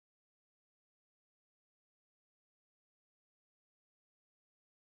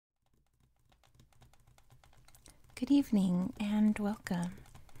Good evening and welcome.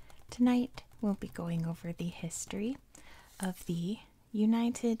 Tonight we'll be going over the history of the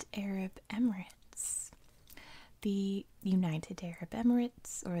United Arab Emirates. The United Arab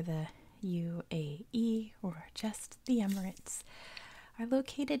Emirates, or the UAE, or just the Emirates, are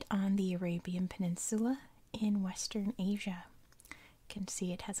located on the Arabian Peninsula in Western Asia. You can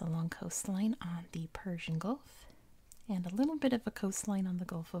see it has a long coastline on the Persian Gulf and a little bit of a coastline on the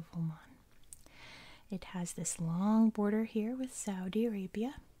Gulf of Oman. It has this long border here with Saudi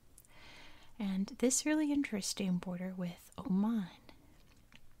Arabia and this really interesting border with Oman,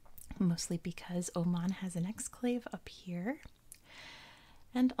 mostly because Oman has an exclave up here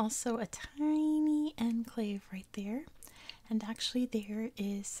and also a tiny enclave right there. And actually there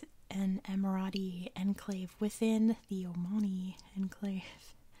is an Emirati enclave within the Omani enclave.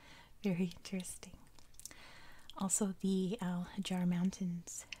 Very interesting. Also, the Al Hajar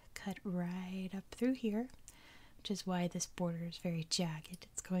Mountains cut right up through here, which is why this border is very jagged.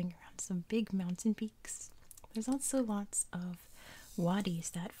 It's going around some big mountain peaks. There's also lots of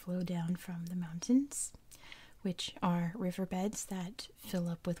wadis that flow down from the mountains, which are riverbeds that fill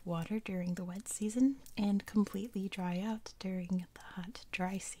up with water during the wet season and completely dry out during the hot,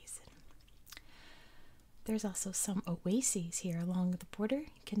 dry season. There's also some oases here along the border.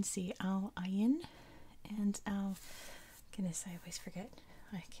 You can see Al Ain and Al, goodness, I always forget.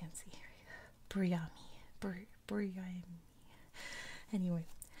 I can't see here. Buryami. Anyway,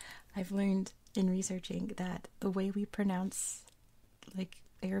 I've learned in researching that the way we pronounce like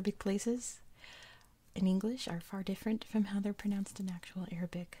Arabic places in English are far different from how they're pronounced in actual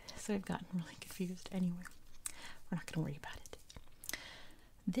Arabic. So I've gotten really confused. Anyway, we're not going to worry about it.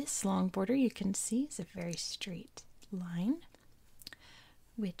 This long border you can see is a very straight line,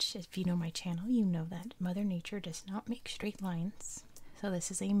 which, if you know my channel, you know that Mother Nature does not make straight lines. So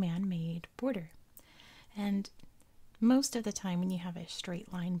this is a man-made border. And most of the time when you have a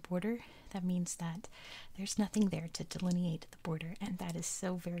straight line border, that means that there's nothing there to delineate the border. And that is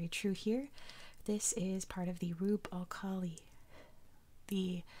so very true here. This is part of the Rub al Khali,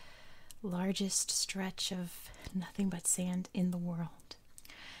 the largest stretch of nothing but sand in the world.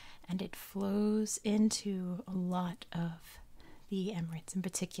 And it flows into a lot of the Emirates, in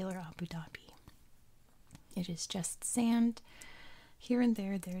particular Abu Dhabi. It is just sand. Here and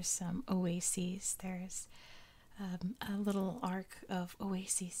there's some oases. There's a little arc of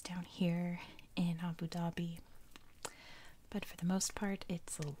oases down here in Abu Dhabi. But for the most part,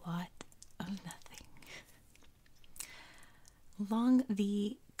 it's a lot of nothing. Along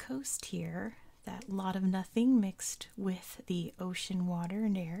the coast here, that lot of nothing mixed with the ocean water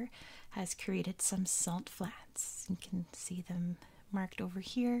and air has created some salt flats. You can see them marked over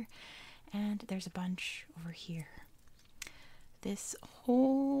here, and there's a bunch over here. This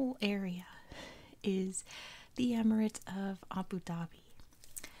whole area is the Emirate of Abu Dhabi,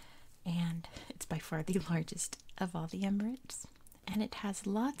 and it's by far the largest of all the Emirates, and it has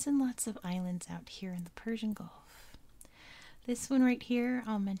lots and lots of islands out here in the Persian Gulf. This one right here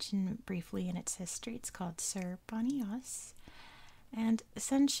I'll mention briefly in its history. It's called Sir Banias, and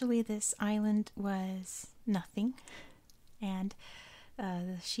essentially this island was nothing, and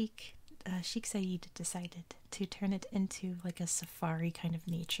the Sheikh Zayed decided to turn it into like a safari kind of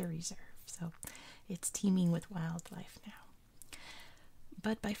nature reserve. So it's teeming with wildlife now.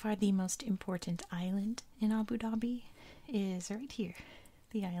 But by far the most important island in Abu Dhabi is right here,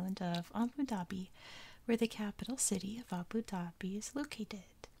 the island of Abu Dhabi, where the capital city of Abu Dhabi is located.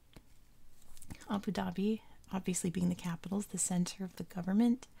 Abu Dhabi, obviously being the capital, is the center of the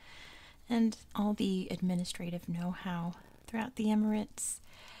government and all the administrative know-how throughout the Emirates.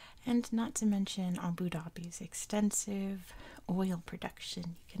 And not to mention Abu Dhabi's extensive oil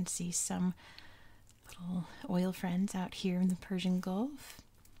production. You can see some little oil friends out here in the Persian Gulf.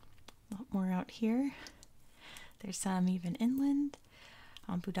 A lot more out here. There's some even inland.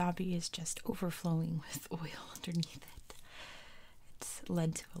 Abu Dhabi is just overflowing with oil underneath it. It's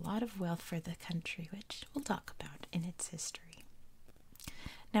led to a lot of wealth for the country, which we'll talk about in its history.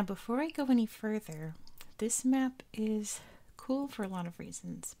 Now, before I go any further, this map is cool for a lot of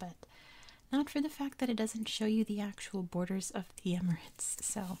reasons, but not for the fact that it doesn't show you the actual borders of the Emirates.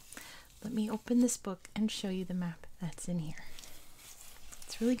 So let me open this book and show you the map that's in here.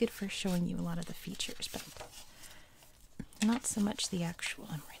 It's really good for showing you a lot of the features, but not so much the actual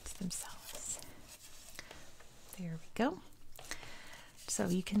Emirates themselves. There we go. So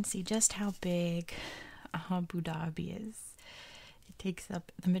you can see just how big Abu Dhabi is. It takes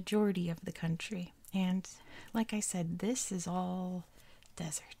up the majority of the country. And like I said, this is all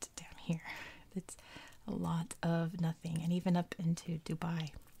desert down here. It's a lot of nothing, and even up into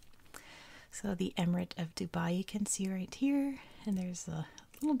Dubai. So the Emirate of Dubai you can see right here, and there's a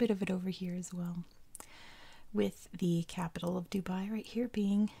little bit of it over here as well, with the capital of Dubai right here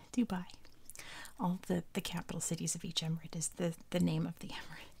being Dubai. All the capital cities of each emirate is the name of the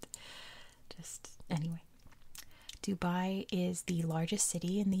emirate. Just anyway. Dubai is the largest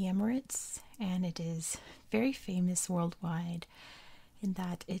city in the Emirates, and it is very famous worldwide in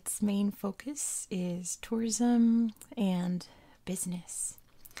that its main focus is tourism and business.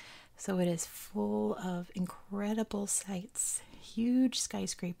 So it is full of incredible sights, huge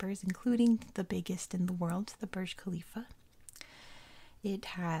skyscrapers, including the biggest in the world, the Burj Khalifa. It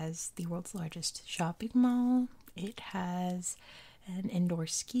has the world's largest shopping mall. It has an indoor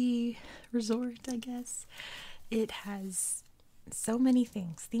ski resort, I guess. It has so many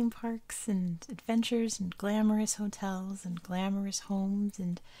things, theme parks and adventures and glamorous hotels and glamorous homes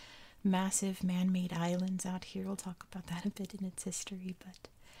and massive man-made islands out here. We'll talk about that a bit in its history, but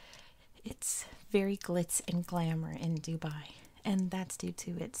it's very glitz and glamour in Dubai, and that's due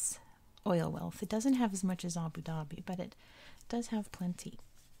to its oil wealth. It doesn't have as much as Abu Dhabi, but it does have plenty.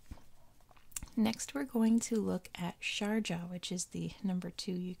 Next, we're going to look at Sharjah, which is the number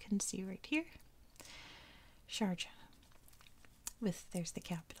 2 you can see right here. Sharjah, there's the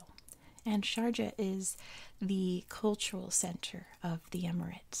capital. And Sharjah is the cultural center of the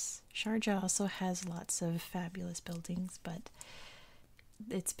Emirates. Sharjah also has lots of fabulous buildings, but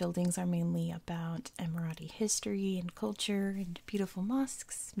its buildings are mainly about Emirati history and culture and beautiful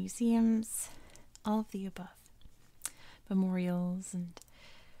mosques, museums, all of the above. Memorials and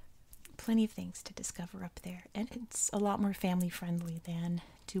plenty of things to discover up there. And it's a lot more family friendly than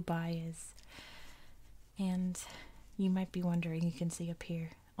Dubai is. And you might be wondering, you can see up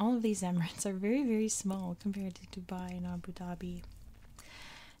here, all of these Emirates are very, very small compared to Dubai and Abu Dhabi.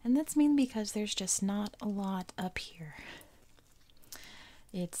 And that's mainly because there's just not a lot up here.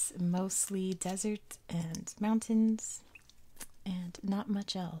 It's mostly desert and mountains and not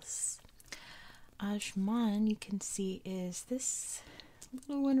much else. Ajman, you can see, is this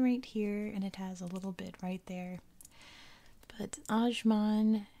little one right here, and it has a little bit right there. But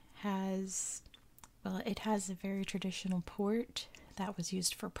Ajman has, well, it has a very traditional port that was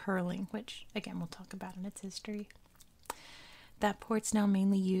used for pearling, which, again, we'll talk about in its history. That port's now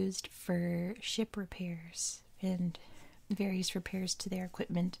mainly used for ship repairs and various repairs to their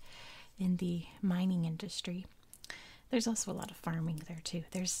equipment in the mining industry. There's also a lot of farming there too.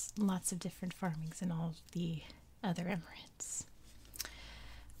 There's lots of different farmings in all of the other Emirates.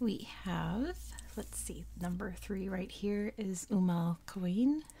 We have, let's see, number 3 right here is Al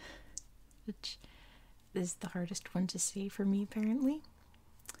Quwain, which is the hardest one to say for me apparently.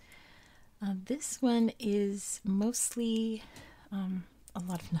 This one is mostly a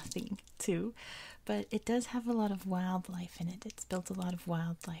lot of nothing too, but it does have a lot of wildlife in it. It's built a lot of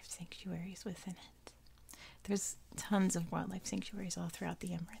wildlife sanctuaries within it. There's tons of wildlife sanctuaries all throughout the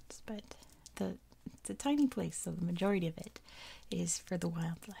Emirates, but it's a tiny place, so the majority of it is for the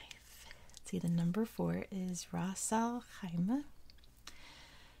wildlife. See, the number 4 is Ras Al Khaimah,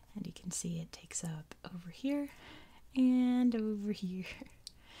 and you can see it takes up over here and over here.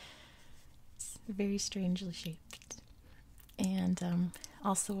 It's very strangely shaped. And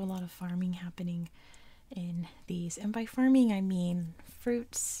also a lot of farming happening in these. And by farming, I mean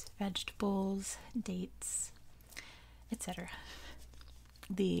fruits, vegetables, dates, etc.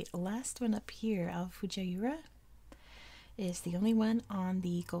 The last one up here, Al Fujairah, is the only one on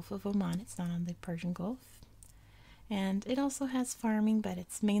the Gulf of Oman. It's not on the Persian Gulf. And it also has farming, but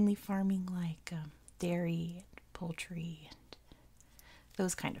it's mainly farming like dairy and poultry and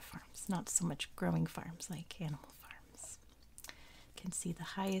those kind of farms. Not so much growing farms like animal farms. You can see the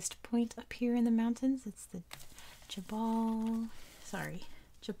highest point up here in the mountains. It's the Jabal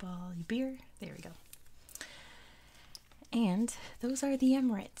Yubir. There we go. And those are the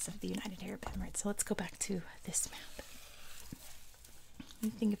Emirates of the United Arab Emirates. So let's go back to this map. Let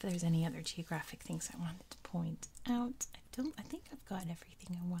me think if there's any other geographic things I wanted to point out. I think I've got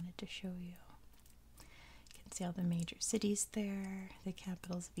everything I wanted to show you. You can see all the major cities there, the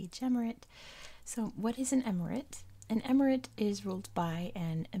capitals of each emirate. So what is an emirate? An emirate is ruled by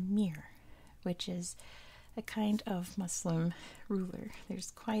an emir, which is a kind of Muslim ruler.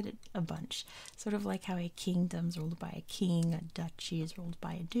 There's quite a bunch. Sort of like how a kingdom's ruled by a king, a duchy is ruled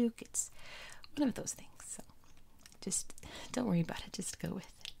by a duke. It's one of those things. So just don't worry about it, just go with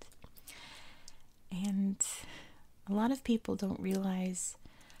it. And a lot of people don't realize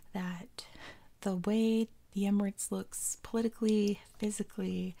that the way the Emirates looks politically,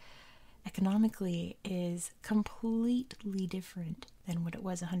 physically, economically is completely different than what it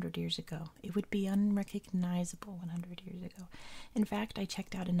was 100 years ago. It would be unrecognizable 100 years ago. In fact, I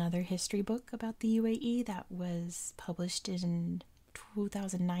checked out another history book about the UAE that was published in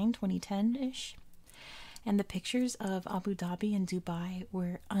 2009, 2010-ish. And the pictures of Abu Dhabi and Dubai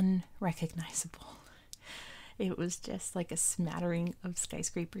were unrecognizable. It was just like a smattering of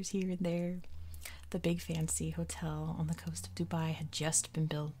skyscrapers here and there. The big fancy hotel on the coast of Dubai had just been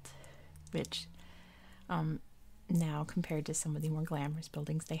built, which now compared to some of the more glamorous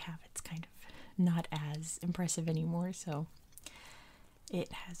buildings they have, it's kind of not as impressive anymore. So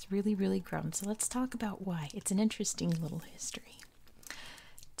it has really, really grown. So let's talk about why. It's an interesting little history.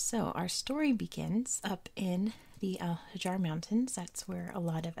 So our story begins up in the Al Hajar Mountains. That's where a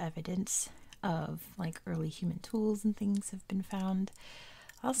lot of evidence of like early human tools and things have been found.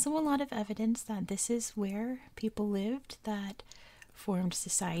 Also a lot of evidence that this is where people lived that formed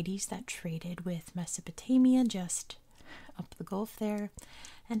societies that traded with Mesopotamia just up the Gulf there,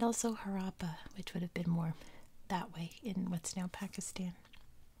 and also Harappa, which would have been more that way in what's now Pakistan.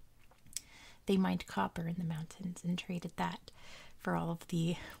 They mined copper in the mountains and traded that for all of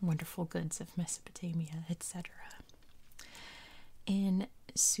the wonderful goods of Mesopotamia, etc. In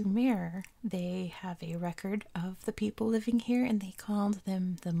Sumer, they have a record of the people living here, and they called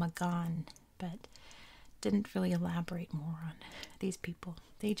them the Magan, but didn't really elaborate more on these people.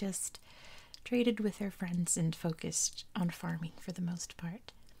 They just traded with their friends and focused on farming for the most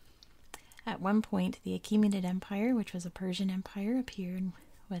part. At one point, the Achaemenid Empire, which was a Persian empire up here in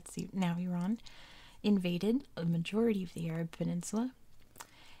what's now Iran, invaded a majority of the Arab Peninsula,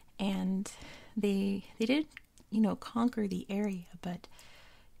 and they did, conquer the area, but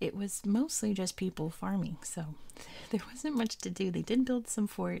it was mostly just people farming, so there wasn't much to do. They did build some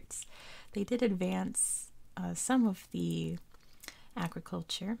forts. They did advance some of the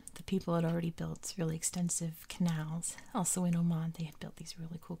agriculture. The people had already built really extensive canals. Also in Oman, they had built these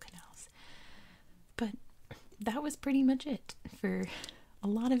really cool canals. But that was pretty much it for a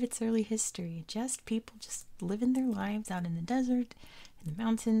lot of its early history. Just people just living their lives out in the desert, in the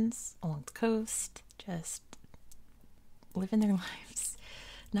mountains, along the coast, just living their lives,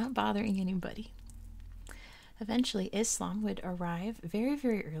 not bothering anybody. Eventually, Islam would arrive very,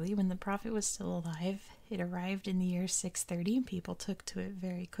 very early when the Prophet was still alive. It arrived in the year 630, and people took to it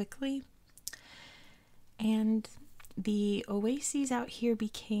very quickly. And the oases out here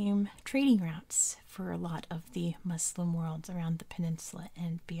became trading routes for a lot of the Muslim worlds around the peninsula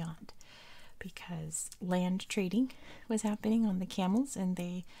and beyond, because land trading was happening on the camels and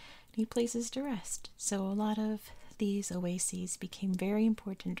they need places to rest. So a lot of these oases became very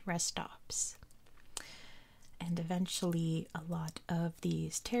important rest stops. And eventually a lot of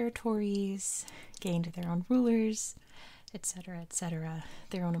these territories gained their own rulers, etc.,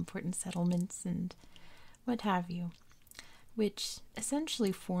 their own important settlements and what have you, which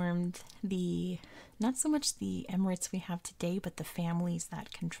essentially formed not so much the Emirates we have today, but the families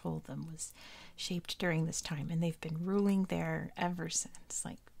that control them was shaped during this time, and they've been ruling there ever since,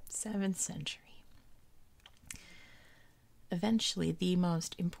 like 7th century. Eventually, the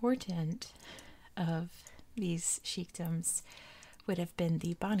most important of these sheikdoms would have been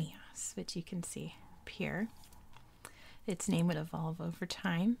the Baniyas, which you can see up here. Its name would evolve over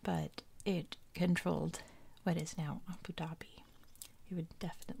time, but it controlled what is now Abu Dhabi. It would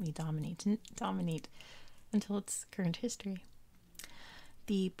definitely dominate until its current history.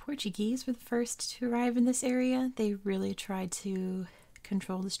 The Portuguese were the first to arrive in this area. They really tried to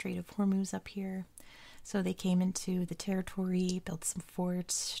control the Strait of Hormuz up here. So they came into the territory, built some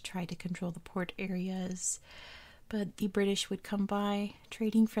forts, tried to control the port areas. But the British would come by,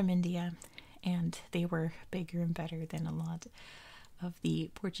 trading from India, and they were bigger and better than a lot of the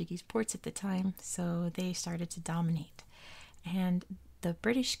Portuguese ports at the time, so they started to dominate. And the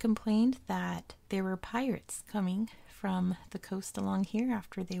British complained that there were pirates coming from the coast along here.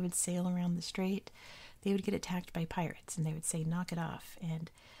 After they would sail around the strait, they would get attacked by pirates, and they would say, "Knock it off."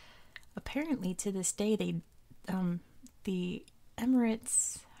 And apparently to this day, the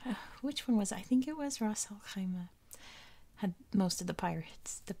Emirates, which one was it? I think it was Ras Al Khaimah, had most of the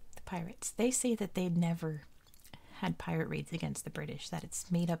pirates. The pirates. They say that they'd never had pirate raids against the British, that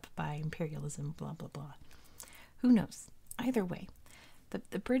it's made up by imperialism, blah, blah, blah. Who knows? Either way,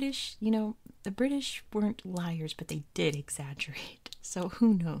 the British, the British weren't liars, but they did exaggerate. So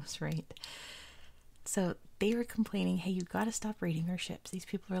who knows, right? So they were complaining, hey, you got to stop raiding our ships. These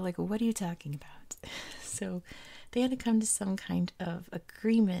people are like, what are you talking about? So they had to come to some kind of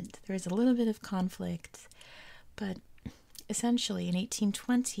agreement. There was a little bit of conflict, but essentially in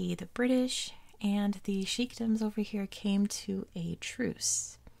 1820, the British and the sheikdoms over here came to a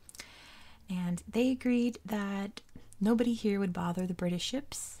truce. And they agreed that nobody here would bother the British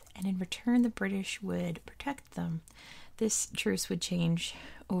ships, and in return the British would protect them. This truce would change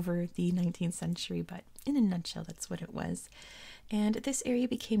over the 19th century, but in a nutshell, that's what it was. And this area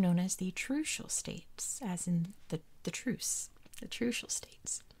became known as the Trucial States, as in the truce, the Trucial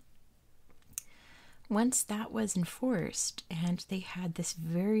States. Once that was enforced, and they had this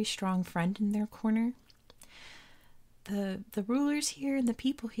very strong friend in their corner, the rulers here and the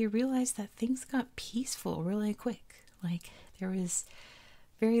people here realized that things got peaceful really quick. Like, there was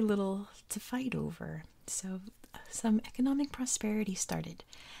very little to fight over. So some economic prosperity started,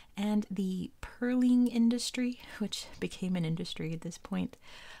 and the pearling industry, which became an industry at this point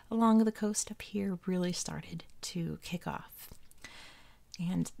along the coast up here, really started to kick off.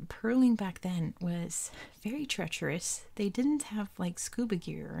 And pearling back then was very treacherous. They didn't have like scuba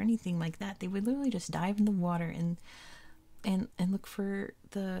gear or anything like that. They would literally just dive in the water and look for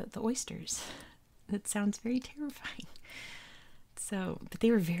the oysters. That sounds very terrifying. But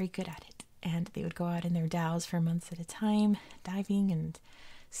they were very good at it. And they would go out in their dhows for months at a time, diving and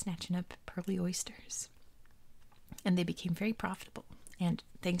snatching up pearly oysters. And they became very profitable. And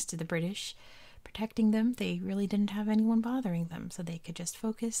thanks to the British protecting them, they really didn't have anyone bothering them. So they could just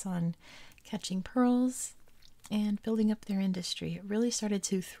focus on catching pearls and building up their industry. It really started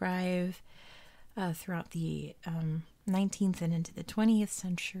to thrive throughout the 19th and into the 20th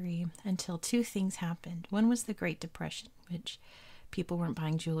century until two things happened. One was the Great Depression, which people weren't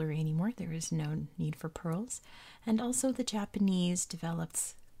buying jewelry anymore. There was no need for pearls. And also the Japanese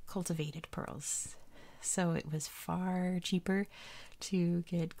developed cultivated pearls. So it was far cheaper to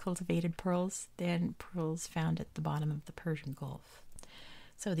get cultivated pearls than pearls found at the bottom of the Persian Gulf.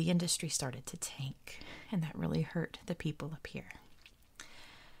 So the industry started to tank, and that really hurt the people up here.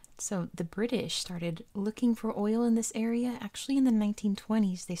 So the British started looking for oil in this area. Actually, in the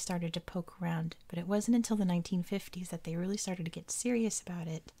 1920s, they started to poke around, but it wasn't until the 1950s that they really started to get serious about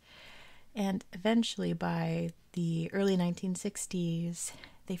it. And eventually, by the early 1960s,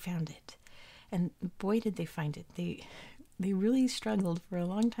 they found it. And boy, did they find it. They really struggled for a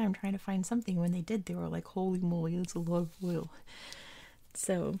long time trying to find something. When they did, they were like, holy moly, it's a lot of oil.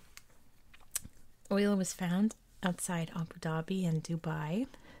 So oil was found outside Abu Dhabi and Dubai.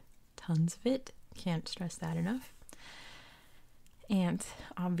 Tons of it. Can't stress that enough. And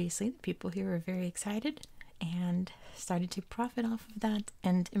obviously the people here were very excited and started to profit off of that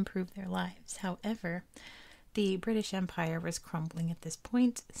and improve their lives. However, the British Empire was crumbling at this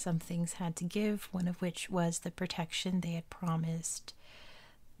point. Some things had to give, one of which was the protection they had promised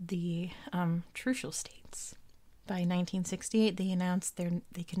the Trucial States. By 1968, they announced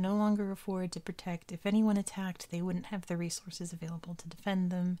they could no longer afford to protect. If anyone attacked, they wouldn't have the resources available to defend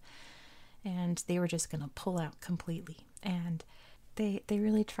them, and they were just going to pull out completely. And they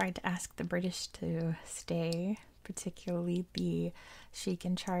really tried to ask the British to stay, particularly the sheikh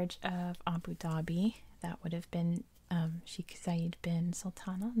in charge of Abu Dhabi. That would have been Sheikh Zayed bin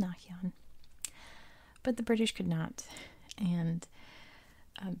Sultan Al Nahyan. But the British could not, and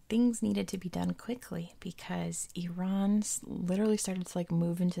things needed to be done quickly because Iran literally started to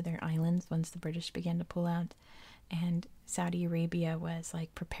move into their islands once the British began to pull out, and Saudi Arabia was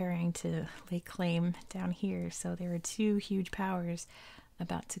preparing to lay claim down here. So there were two huge powers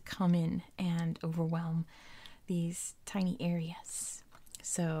about to come in and overwhelm these tiny areas.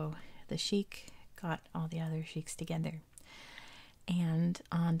 So the sheikh got all the other sheikhs together, and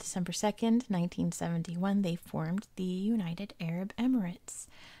on December 2nd, 1971, they formed the United Arab Emirates.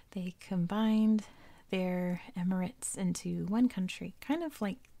 They combined their emirates into one country, kind of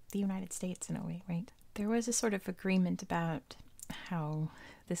like the United States in a way, right? There was a sort of agreement about how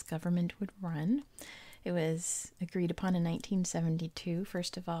this government would run. It was agreed upon in 1972.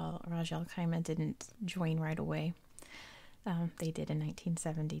 First of all, Raj Al Khaimah didn't join right away. They did in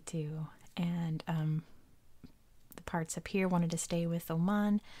 1972. And the parts up here wanted to stay with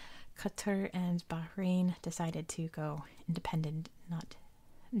Oman. Qatar and Bahrain decided to go independent, not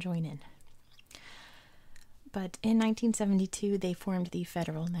join in. But in 1972, they formed the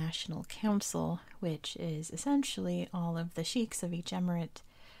Federal National Council, which is essentially all of the sheikhs of each emirate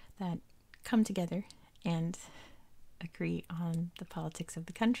that come together and agree on the politics of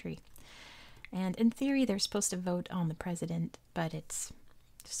the country. And in theory, they're supposed to vote on the president, but it's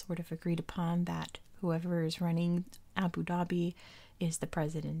sort of agreed upon that whoever is running Abu Dhabi is the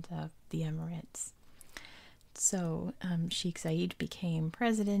president of the Emirates. So Sheikh Zayed became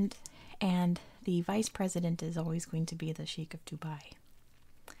president, and the vice president is always going to be the Sheikh of Dubai.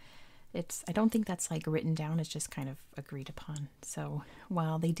 I don't think that's written down, it's just kind of agreed upon. So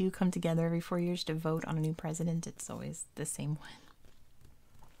while they do come together every 4 years to vote on a new president, it's always the same one.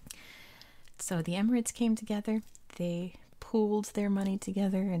 So the Emirates came together, they pooled their money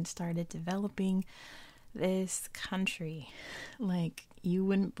together and started developing this country like you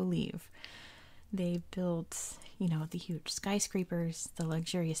wouldn't believe. They built, the huge skyscrapers, the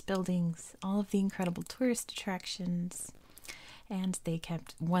luxurious buildings, all of the incredible tourist attractions, and they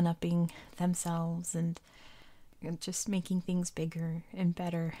kept one-upping themselves and just making things bigger and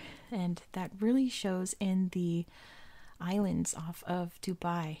better. And that really shows in the islands off of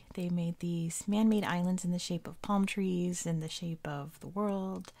Dubai. They made these man-made islands in the shape of palm trees, in the shape of the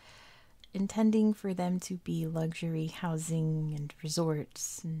world, intending for them to be luxury housing and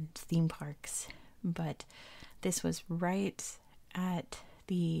resorts and theme parks. But this was right at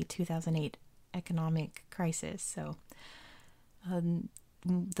the 2008 economic crisis. So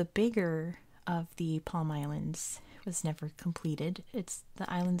the bigger of the Palm Islands was never completed.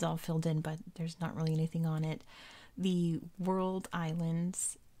 The islands all filled in, but there's not really anything on it. The world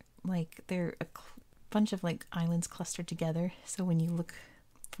islands, they're a bunch of islands clustered together. So when you look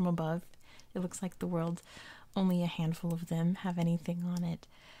from above, it looks like the world. Only a handful of them have anything on it.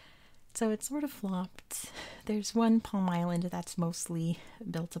 So it's sort of flopped. There's one Palm Island that's mostly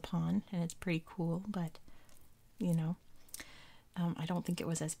built upon, and it's pretty cool, but, I don't think it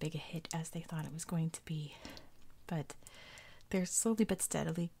was as big a hit as they thought it was going to be. But they're slowly but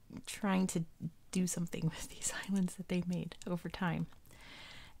steadily trying to do something with these islands that they made over time.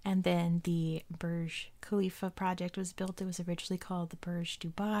 And then the Burj Khalifa project was built. It was originally called the Burj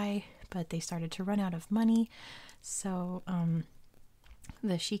Dubai, but they started to run out of money. So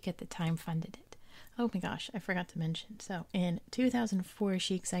the sheikh at the time funded it. Oh my gosh, I forgot to mention. So in 2004,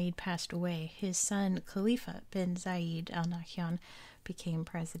 Sheikh Zayed passed away. His son, Khalifa bin Zayed Al Nahyan, became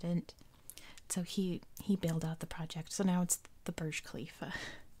president. So he bailed out the project. So now it's the Burj Khalifa.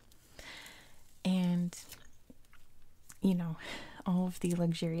 And, all of the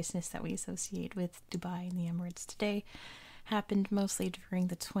luxuriousness that we associate with Dubai and the Emirates today happened mostly during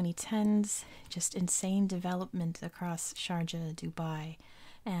the 2010s. Just insane development across Sharjah, Dubai,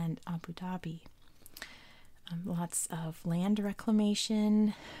 and Abu Dhabi. Lots of land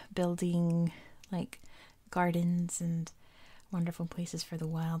reclamation, building gardens and wonderful places for the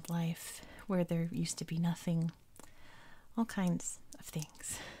wildlife where there used to be nothing. All kinds of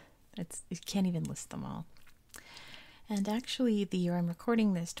things. You can't even list them all. And actually, the year I'm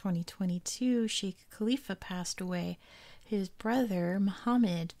recording this, 2022, Sheikh Khalifa passed away. His brother,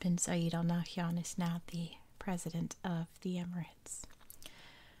 Mohammed bin Zayed Al Nahyan, is now the president of the Emirates.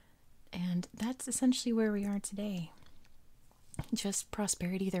 And that's essentially where we are today. Just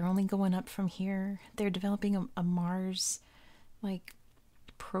prosperity. They're only going up from here. They're developing a Mars,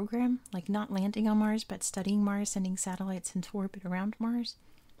 program. Not landing on Mars, but studying Mars, sending satellites into orbit around Mars.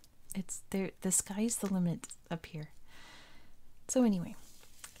 The sky's the limit up here. So anyway,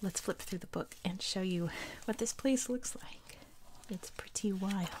 let's flip through the book and show you what this place looks like. It's pretty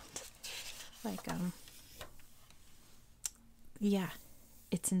wild. Yeah,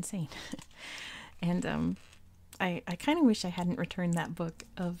 it's insane. And I kind of wish I hadn't returned that book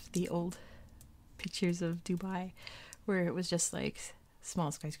of the old pictures of Dubai, where it was just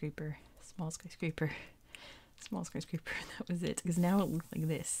small skyscraper, small skyscraper, small skyscraper, and that was it. Because now it looks like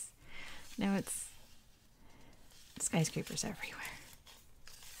this. Now it's skyscrapers everywhere.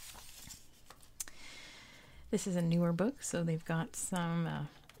 This is a newer book, so they've got some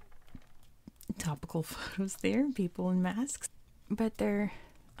topical photos there, people in masks. But they're,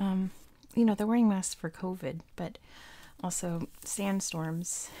 they're wearing masks for COVID, but also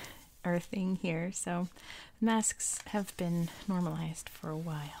sandstorms are a thing here, so masks have been normalized for a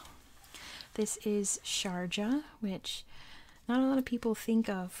while. This is Sharjah, which not a lot of people think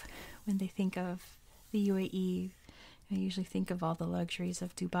of when they think of the UAE. I usually think of all the luxuries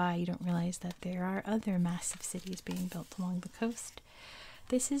of Dubai. You don't realize that there are other massive cities being built along the coast.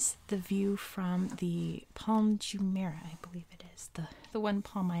 This is the view from the Palm Jumeirah, I believe it is, the one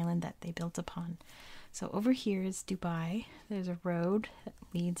palm island that they built upon. So over here is Dubai. There's a road that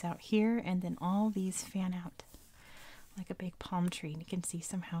leads out here, and then all these fan out like a big palm tree, and you can see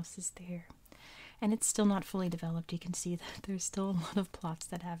some houses there. And it's still not fully developed. You can see that there's still a lot of plots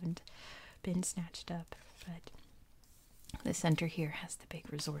that haven't been snatched up, but the center here has the big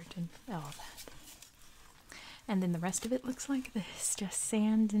resort and all that. And then the rest of it looks like this, just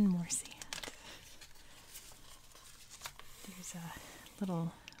sand and more sand. There's a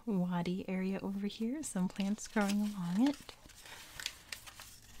little wadi area over here, some plants growing along it.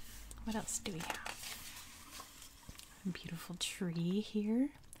 What else do we have? A beautiful tree here.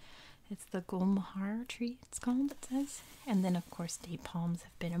 It's the Gulmahar tree, it's called, it says. And then, of course, date palms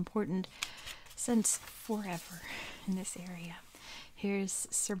have been important since forever in this area. Here's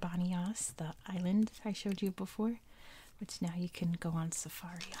Serbanios, the island I showed you before, which now you can go on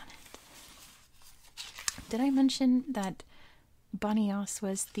safari on it. Did I mention that Banias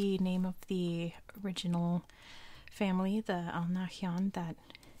was the name of the original family, the Al Nahyan, that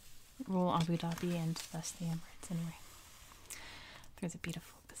rule Abu Dhabi and thus the Emirates? Anyway, there's a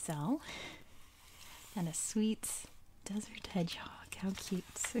beautiful gazelle and a sweet desert hedgehog. How cute.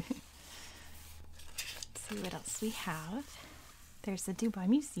 Let's see what else we have. There's the Dubai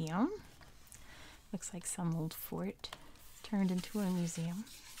Museum. Looks like some old fort turned into a museum.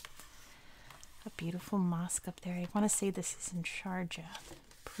 A beautiful mosque up there. I want to say this is in Sharjah.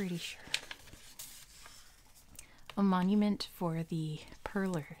 Pretty sure. A monument for the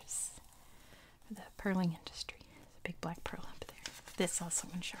pearlers. For the pearling industry. There's a big black pearl up there. This also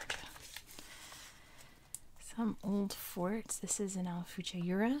in Sharjah. Some old forts. This is in Al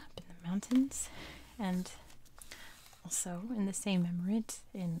Fujairah up in the mountains. And also in the same emirate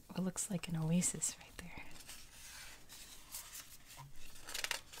in what looks like an oasis right there.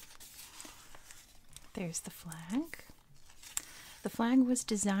 There's the flag. The flag was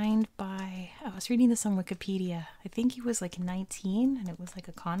designed by, I was reading this on Wikipedia. I think he was like 19 and it was like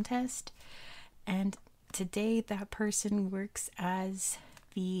a contest. And today that person works as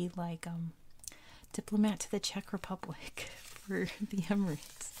the diplomat to the Czech Republic for the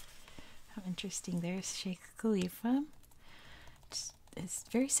Emirates. How interesting. There's Sheikh Khalifa. It's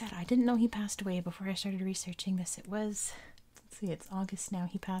very sad. I didn't know he passed away before I started researching this. It was, let's see, it's August now.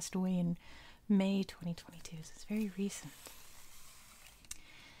 He passed away in May 2022, so it's very recent.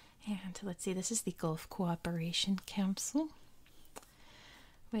 And let's see, this is the Gulf Cooperation Council,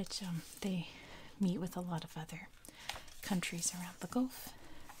 which they meet with a lot of other countries around the Gulf.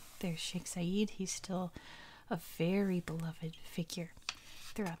 There's Sheikh Zayed. He's still a very beloved figure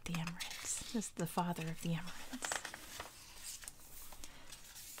throughout the Emirates. This is the father of the Emirates.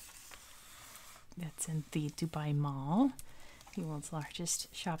 That's in the Dubai Mall, the world's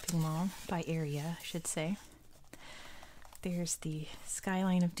largest shopping mall by area, I should say. There's the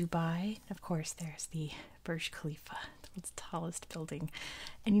skyline of Dubai. Of course, there's the Burj Khalifa, the world's tallest building.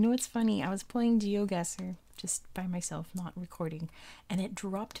 And you know what's funny? I was playing GeoGuessr just by myself, not recording, and it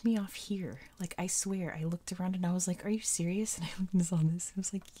dropped me off here. Like, I swear, I looked around and I was like, are you serious? And I looked and saw this. I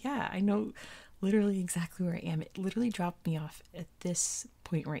was like, yeah, I know literally exactly where I am. It literally dropped me off at this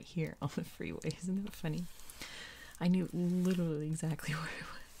point right here on the freeway. Isn't it funny? I knew literally exactly where it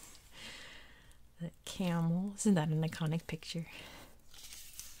was. The camel. Isn't that an iconic picture?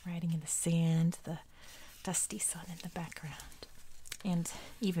 Riding in the sand, the dusty sun in the background. And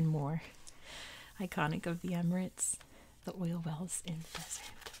even more iconic of the Emirates, the oil wells in the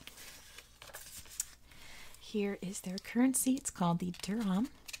desert. Here is their currency. It's called the dirham.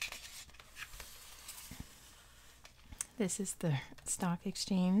 This is the stock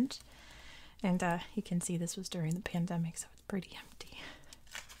exchange. And you can see this was during the pandemic, so it's pretty empty.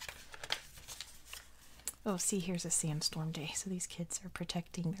 Oh, see, here's a sandstorm day. So these kids are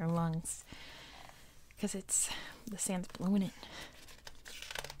protecting their lungs because the sand's blowing in.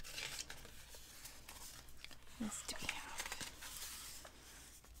 What else do we have?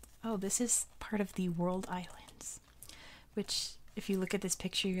 Oh, this is part of the World Islands, which if you look at this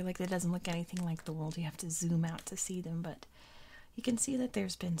picture, you're like, that doesn't look anything like the world. You have to zoom out to see them, but you can see that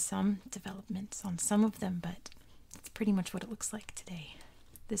there's been some developments on some of them, but it's pretty much what it looks like today.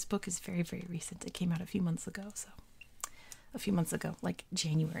 This book is very, very recent. It came out a few months ago, like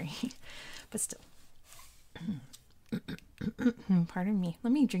January, but still. Pardon me.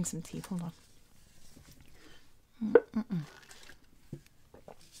 Let me drink some tea. Hold on.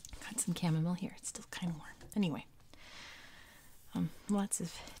 Got some chamomile here. It's still kind of warm. Anyway, lots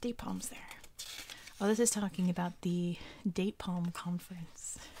of date palms there. Oh, this is talking about the date palm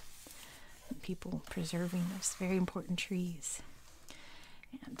conference. People preserving those very important trees.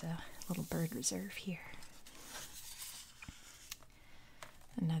 And a little bird reserve here.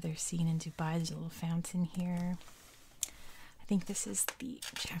 Another scene in Dubai. There's a little fountain here. I think this is the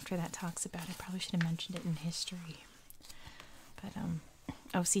chapter that talks about it. I probably should have mentioned it in history. But,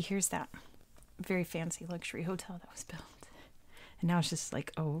 oh, see, here's that very fancy luxury hotel that was built. And now it's just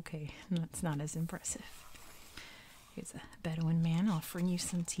like, oh, okay, that's not as impressive. Here's a Bedouin man offering you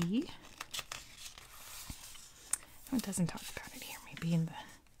some tea. Oh, it doesn't talk about it here. Maybe in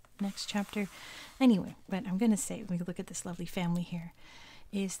the next chapter. Anyway, what I'm going to say, when we look at this lovely family here,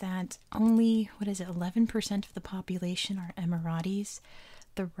 is that only, 11% of the population are Emiratis.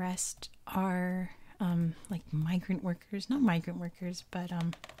 The rest are like migrant workers, not migrant workers, but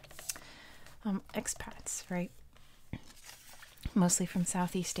expats, right? Mostly from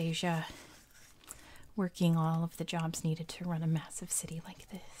Southeast Asia, working all of the jobs needed to run a massive city like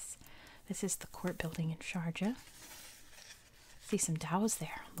this. This is the court building in Sharjah. See some dhows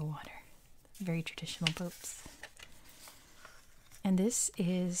there on the water. Very traditional boats. And this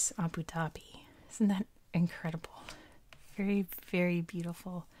is Abu Dhabi. Isn't that incredible? Very, very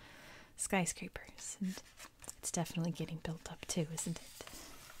beautiful skyscrapers. And it's definitely getting built up too, isn't it?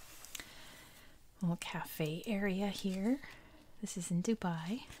 A little cafe area here. This is in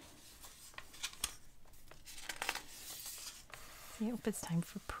Dubai. I hope it's time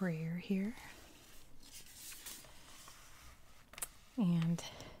for prayer here. And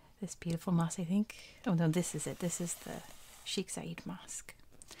this beautiful mosque, I think. Oh no, this is it. This is the Sheikh Zayed Mosque.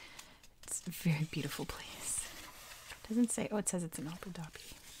 It's a very beautiful place. It doesn't say, oh, it says it's in Abu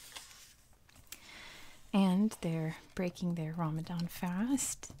Dhabi. And they're breaking their Ramadan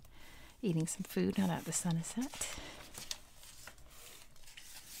fast, eating some food now that the sun is set.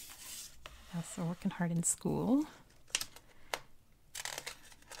 Also working hard in school.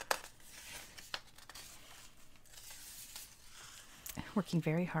 Working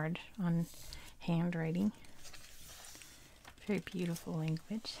very hard on handwriting. Very beautiful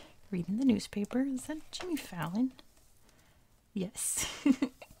language. Reading the newspaper. Is that Jimmy Fallon? Yes,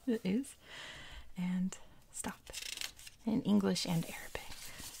 it is. And stop. In English and Arabic.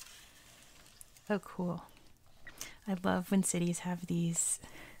 Oh, cool. I love when cities have these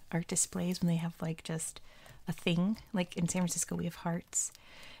art displays when they have like just a thing. Like in San Francisco we have hearts.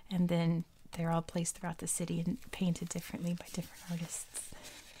 And then they're all placed throughout the city and painted differently by different artists.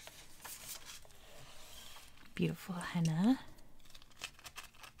 Beautiful henna.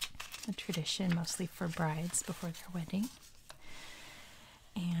 A tradition mostly for brides before their wedding.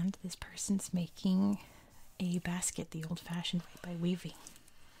 And this person's making a basket the old-fashioned way by weaving.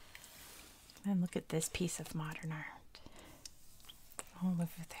 And look at this piece of modern art. All over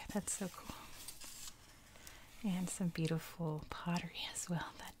there. That's so cool. And some beautiful pottery as well.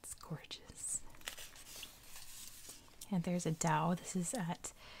 That's gorgeous. And there's a dhow. This is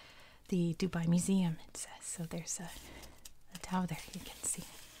at the Dubai Museum, it says. So there's a dhow there you can see.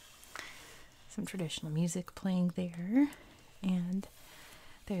 Some traditional music playing there. And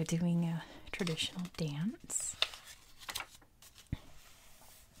they're doing a traditional dance.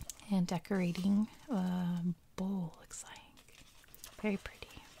 And decorating a bowl, looks like. Very pretty.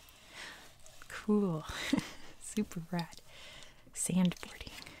 Cool. Super rad.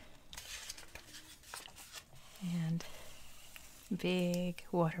 Sandboarding. And big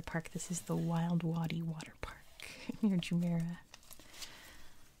water park. This is the Wild Wadi Water Park near Jumeirah.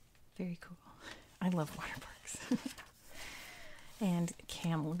 Very cool. I love water parks. And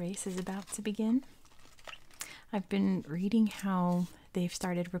camel race is about to begin. I've been reading how they've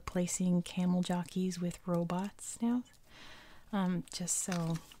started replacing camel jockeys with robots now.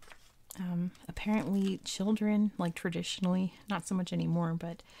 Apparently children, like traditionally, not so much anymore,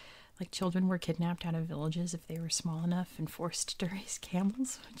 but like children were kidnapped out of villages if they were small enough and forced to race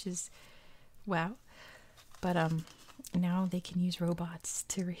camels, which is wow. But now they can use robots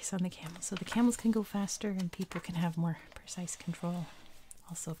to race on the camels, so the camels can go faster and people can have more precise control.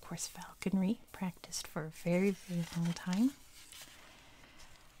 Also, of course, falconry, practiced for a very, very long time.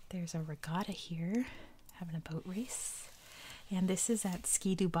 There's a regatta here, having a boat race. And this is at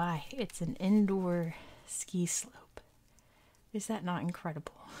Ski Dubai. It's an indoor ski slope. Is that not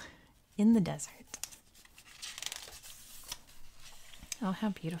incredible? In the desert. Oh, how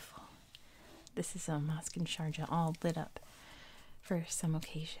beautiful. This is a mosque in Sharjah, all lit up for some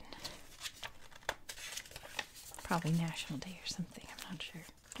occasion. Probably National Day or something, I'm not sure.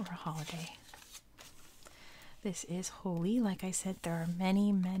 Or a holiday. This is holy. Like I said, there are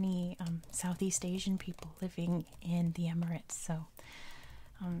many, many Southeast Asian people living in the Emirates. So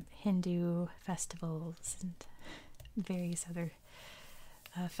Hindu festivals and various other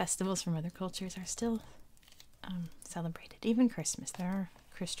festivals from other cultures are still celebrated. Even Christmas. There are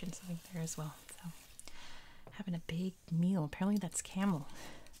Christians living there as well. So having a big meal. Apparently that's camel.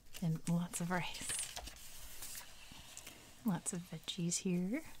 And lots of rice. Lots of veggies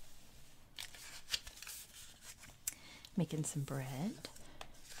here. Making some bread.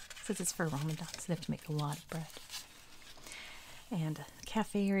 Since it's for Ramadan, so they have to make a lot of bread. And a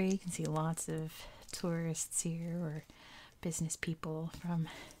cafe area, you can see lots of tourists here or business people from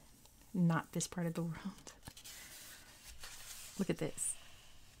not this part of the world. Look at this.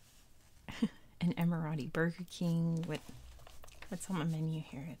 An Emirati Burger King. What's on the menu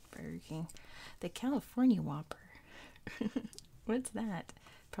here at Burger King? The California Whopper. What's that?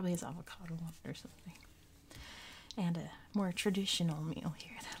 Probably has avocado on it or something. And a more traditional meal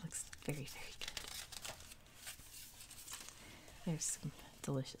here that looks very, very good. There's some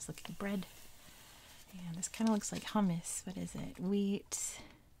delicious looking bread. And this kind of looks like hummus. What is it? Wheat,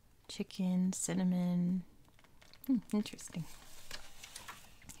 chicken, cinnamon. Interesting.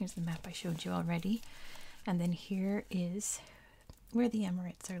 Here's the map I showed you already. And then here is where the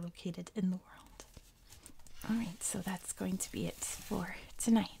Emirates are located in the world. Alright, so that's going to be it for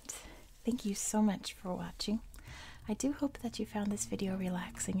tonight. Thank you so much for watching. I do hope that you found this video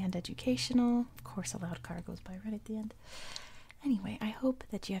relaxing and educational. Of course, a loud car goes by right at the end. Anyway, I hope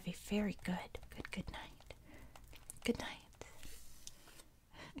that you have a very good night. Good night.